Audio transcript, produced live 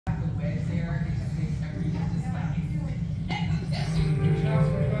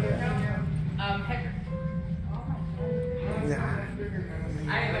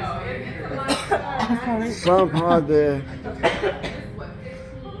Somehow the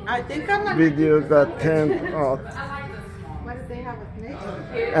video got turned off. What did they have a snake?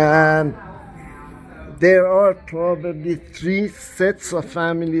 And there are probably 3 sets of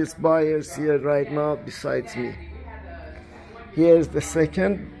families buyers here right now besides me. Here's the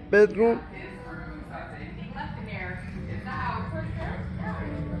second bedroom.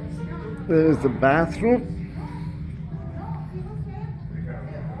 There's the bathroom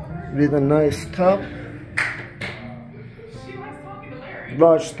with a nice tub,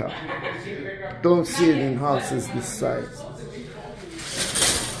 large tub. Don't see it in houses this size.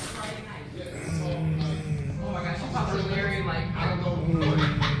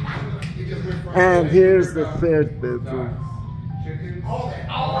 And here's the third bedroom.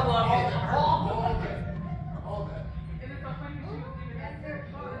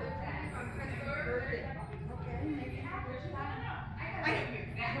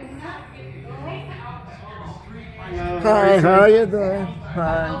 Hi, how are you doing?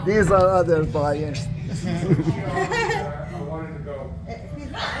 Hi. These are other buyers.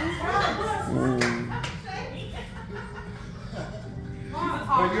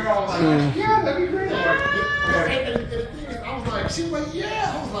 But you're all like, yeah, that'd be great. I was like, she was like,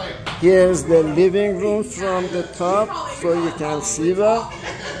 yeah. I was like, here's the living room from the top, so you can see that.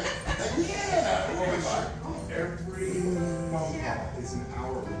 every phone call is an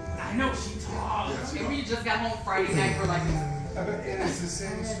hour. I know she talks. Maybe you just got home Friday night for like. And it's the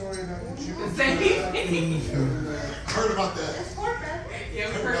same story about the chicken. The same thing. Heard about that. Yeah,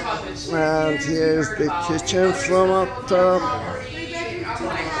 we heard about this. And here's the kitchen from up top.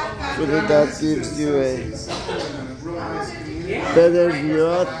 So that gives you a better view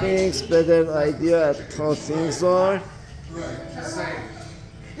of things, better idea of how things are.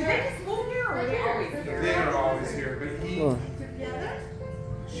 Did they just move here or were they always here? They are always here, but Oh,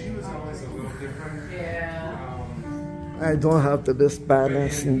 she was always a little different. Yeah. I don't have the best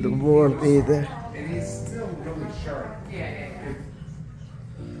balance in the world either. And he's still really sharp. Yeah.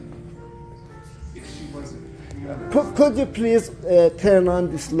 If she wasn't. Could you please turn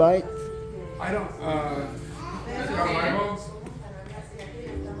on this light? I don't, my votes?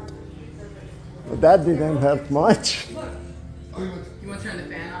 That didn't help much. You want to turn the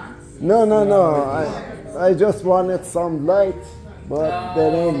fan on? No. I just wanted some light, but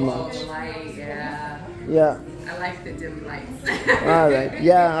there ain't much. Light, yeah. Yeah. I like the dim lights. All right.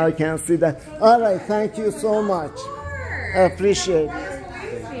 Yeah, I can see that. All right. Thank you so much. I appreciate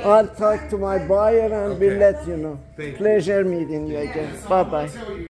it. I'll talk to my buyer and we'll let you know. Pleasure meeting you again. Bye-bye.